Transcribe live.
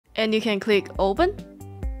and you can click open.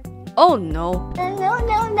 Oh no.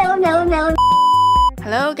 No.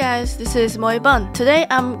 Hello guys, this is Moe Bun. Today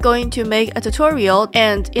I'm going to make a tutorial,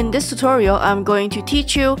 and in this tutorial I'm going to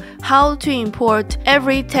teach you how to import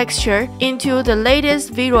every texture into the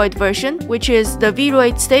latest Vroid version, which is the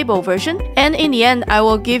Vroid stable version. And in the end I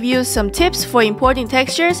will give you some tips for importing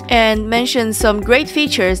textures and mention some great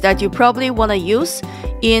features that you probably want to use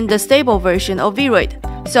in the stable version of Vroid.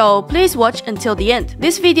 So please watch until the end.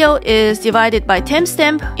 This video is divided by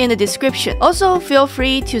timestamp in the description. Also, feel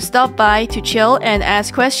free to stop by to chill and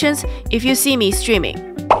ask questions if you see me streaming.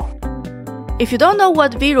 If you don't know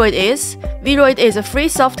what Vroid is a free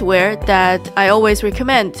software that I always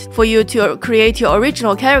recommend for you to create your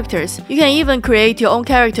original characters. You can even create your own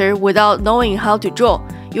character without knowing how to draw.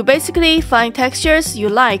 You basically find textures you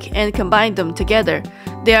like and combine them together.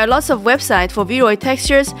 There are lots of websites for Vroid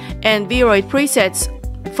textures and Vroid presets.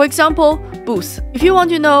 For example, Booth. If you want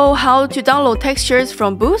to know how to download textures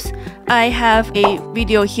from Booth, I have a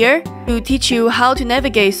video here to teach you how to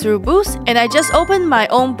navigate through Booth, and I just opened my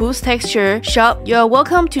own Booth texture shop. You're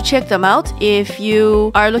welcome to check them out if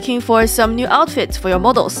you are looking for some new outfits for your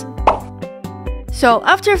models. So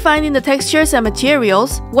after finding the textures and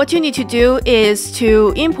materials, what you need to do is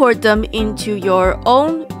to import them into your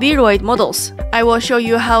own Vroid models. I will show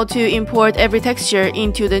you how to import every texture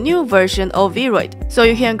into the new version of Vroid, so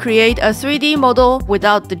you can create a 3D model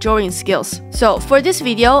without the drawing skills. So for this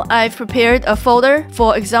video, I've prepared a folder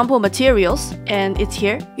for example materials, and it's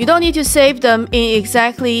here. You don't need to save them in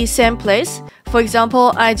exactly same place. For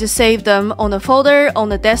example, I just saved them on a folder on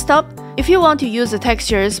the desktop. If you want to use the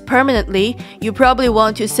textures permanently, you probably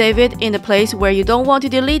want to save it in a place where you don't want to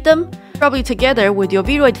delete them, probably together with your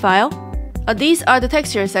Vroid file. These are the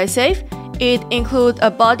textures I save. It includes a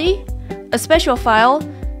body, a special file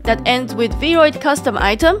that ends with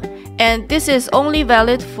vroidcustomitem, and this is only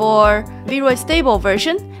valid for Vroid stable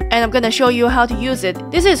version, and I'm gonna show you how to use it.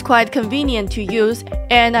 This is quite convenient to use,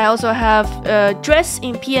 and I also have a dress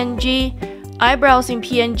in PNG, eyebrows in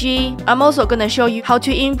PNG. I'm also gonna show you how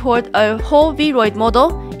to import a whole Vroid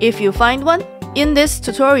model if you find one. In this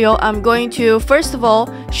tutorial, I'm going to first of all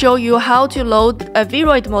show you how to load a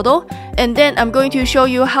Vroid model, and then I'm going to show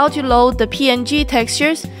you how to load the PNG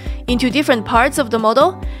textures into different parts of the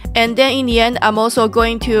model, and then in the end I'm also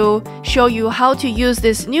going to show you how to use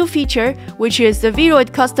this new feature, which is the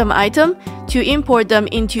vroidcustomitem, to import them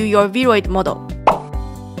into your Vroid model.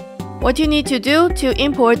 What you need to do to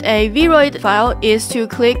import a Vroid file is to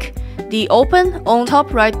click the open on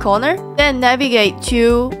top right corner, then navigate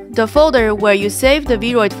to the folder where you save the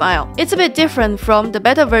Vroid file. It's a bit different from the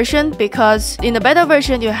beta version because in the beta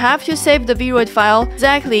version you have to save the Vroid file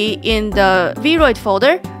exactly in the Vroid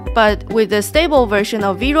folder, but with the stable version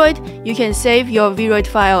of Vroid, you can save your Vroid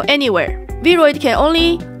file anywhere. Vroid can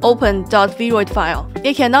only open .vroid file.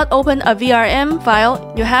 It cannot open a VRM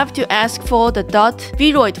file. You have to ask for the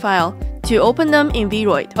 .vroid file to open them in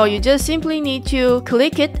Vroid. So you just simply need to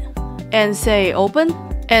click it and say open,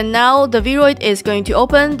 and now the Vroid is going to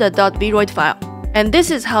open the .vroid file. And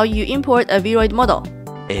this is how you import a Vroid model.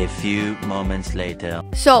 A few moments later.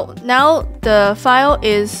 So now the file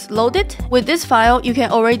is loaded. With this file, you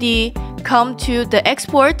can already come to the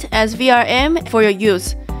export as VRM for your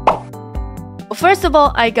use. First of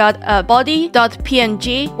all, I got a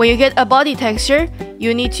body.png. When you get a body texture,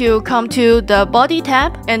 you need to come to the body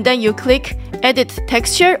tab, and then you click edit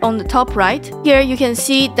texture on the top right. Here you can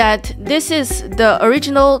see that this is the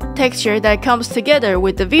original texture that comes together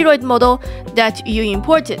with the Vroid model that you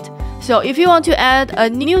imported. So if you want to add a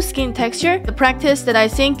new skin texture, the practice that I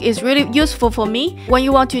think is really useful for me, when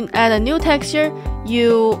you want to add a new texture,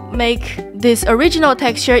 you make this original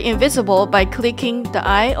texture invisible by clicking the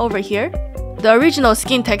eye over here. The original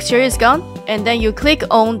skin texture is gone, and then you click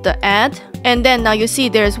on the add, and then now you see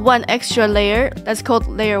there's one extra layer that's called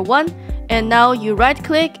layer 1, and now you right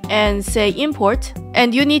click and say import,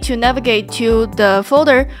 and you need to navigate to the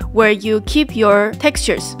folder where you keep your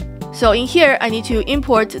textures. So in here I need to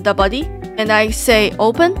import the body, and I say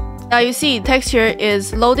open. Now you see texture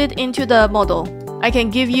is loaded into the model. I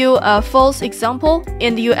can give you a false example,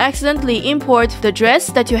 and you accidentally import the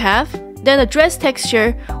dress that you have. Then the dress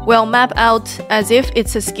texture will map out as if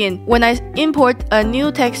it's a skin. When I import a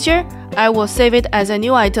new texture, I will save it as a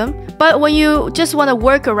new item. But when you just want to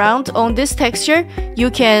work around on this texture,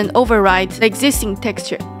 you can override the existing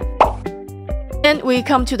texture. Then we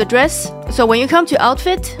come to the dress. So when you come to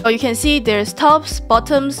outfit, you can see there's tops,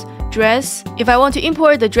 bottoms, dress. If I want to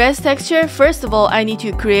import the dress texture, first of all, I need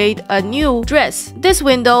to create a new dress. This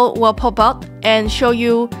window will pop up and show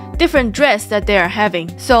you different dress that they are having.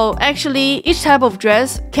 So actually, each type of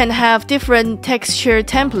dress can have different texture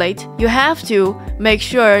template. You have to make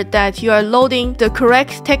sure that you are loading the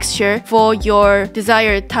correct texture for your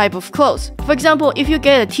desired type of clothes. For example, if you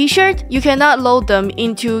get a t-shirt, you cannot load them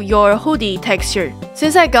into your hoodie texture.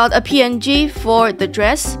 Since I got a PNG for the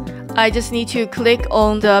dress, I just need to click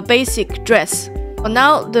on the basic dress.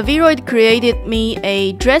 Now the Vroid created me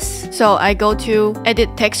a dress, so I go to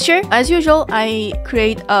edit texture. As usual, I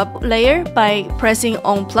create a layer by pressing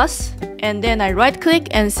on plus, and then I right click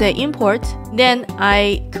and say import. Then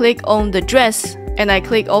I click on the dress and I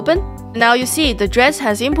click open. Now you see the dress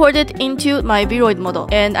has imported into my Vroid model,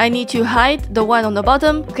 and I need to hide the one on the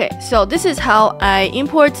bottom. Okay, so this is how I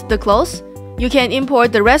import the clothes. You can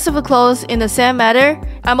import the rest of the clothes in the same manner.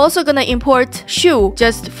 I'm also gonna import shoe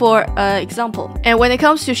just for example. And when it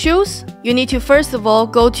comes to shoes, you need to first of all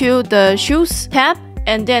go to the shoes tab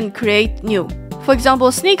and then create new. For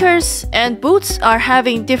example, sneakers and boots are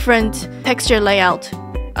having different texture layout.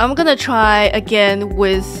 I'm gonna try again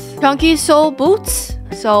with chunky sole boots,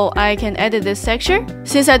 so I can edit this texture.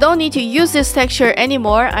 Since I don't need to use this texture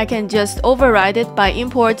anymore, I can just override it by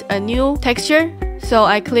import a new texture. So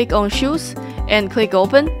I click on shoes and click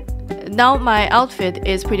open. Now my outfit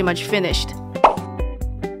is pretty much finished.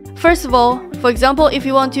 First of all, for example, if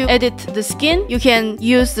you want to edit the skin, you can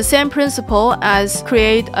use the same principle as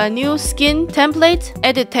create a new skin template,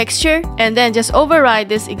 edit texture, and then just override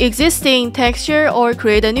this existing texture or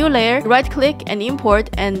create a new layer, right click and import,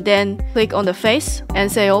 and then click on the face and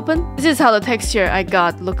say open. This is how the texture I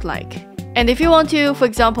got look like. And if you want to, for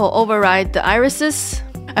example, override the irises,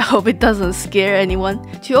 I hope it doesn't scare anyone.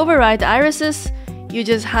 To override the irises, you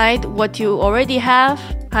just hide what you already have,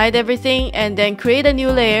 hide everything, and then create a new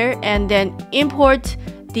layer, and then import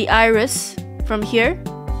the iris from here,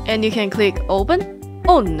 and you can click open.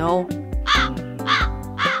 Oh no.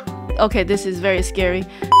 Okay, this is very scary.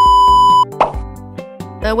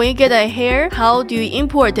 Now when you get a hair, how do you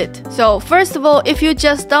import it? So first of all, if you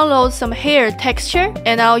just download some hair texture,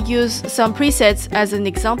 and I'll use some presets as an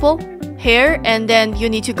example. Hair, and then you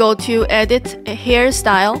need to go to edit a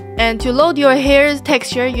hairstyle, and to load your hair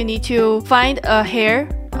texture you need to find a hair.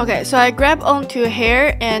 Okay, so I grab onto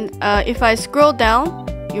hair, and if I scroll down,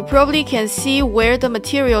 you probably can see where the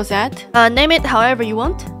material is at. Name it however you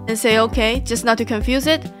want and say okay, just not to confuse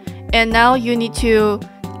it. And now you need to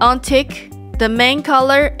untick the main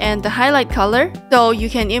color and the highlight color so you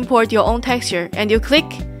can import your own texture, and you click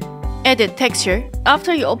edit texture.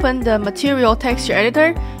 After you open the material texture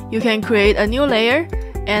editor, you can create a new layer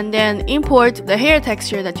and then import the hair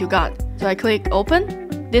texture that you got. So I click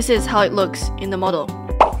open. This is how it looks in the model.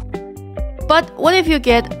 But what if you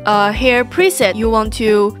get a hair preset you want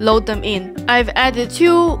to load them in? I've added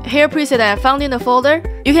 2 hair presets that I found in the folder.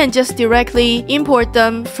 You can just directly import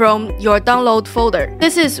them from your download folder.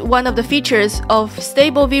 This is one of the features of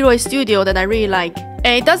Stable Vroid Studio that I really like.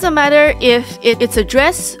 And it doesn't matter if it's a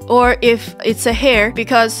dress or if it's a hair,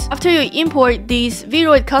 because after you import these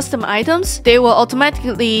Vroid custom items, they will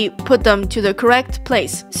automatically put them to the correct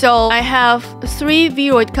place. So I have 3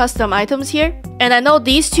 Vroid custom items here, and I know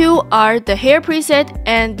these 2 are the hair preset,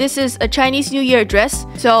 and this is a Chinese New Year dress.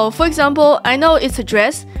 So for example, I know it's a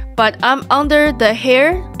dress, but I'm under the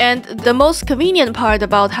hair, and the most convenient part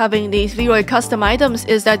about having these Vroid custom items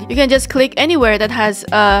is that you can just click anywhere that has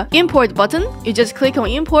a import button. You just click on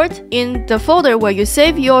import. In the folder where you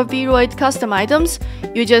save your Vroid custom items,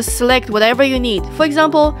 you just select whatever you need. For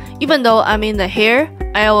example, even though I'm in the hair,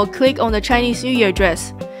 I will click on the Chinese New Year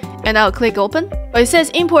dress and I'll click open. It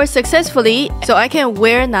says import successfully, so I can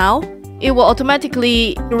wear now. It will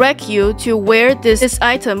automatically direct you to where this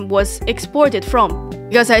item was exported from.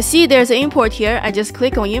 Because I see there's an import here, I just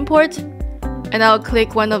click on import and I'll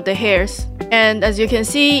click one of the hairs. And as you can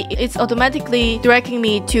see, it's automatically directing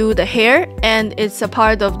me to the hair, and it's a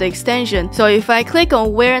part of the extension. So if I click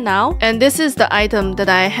on wear now, and this is the item that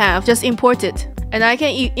I have just imported, and I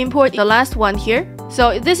can import the last one here.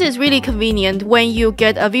 So this is really convenient when you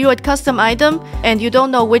get a Vroid custom item and you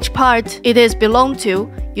don't know which part it is belong to.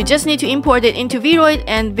 You just need to import it into Vroid,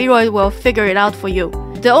 and Vroid will figure it out for you.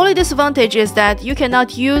 The only disadvantage is that you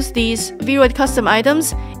cannot use these Vroid custom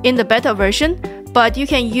items in the beta version, but you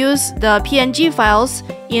can use the PNG files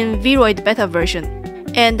in Vroid beta version.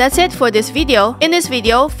 And that's it for this video. In this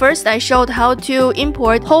video, first I showed how to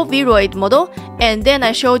import whole Vroid model, and then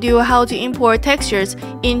I showed you how to import textures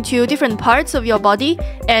into different parts of your body,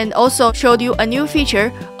 and also showed you a new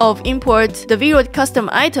feature of import the Vroid custom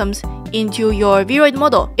items into your Vroid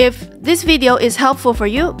model. If this video is helpful for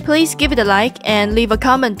you, please give it a like and leave a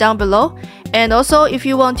comment down below. And also, if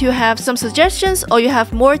you want to have some suggestions or you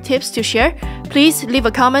have more tips to share, please leave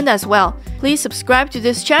a comment as well. Please subscribe to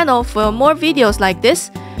this channel for more videos like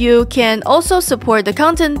this. You can also support the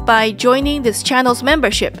content by joining this channel's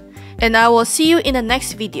membership. And I will see you in the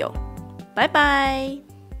next video. Bye bye!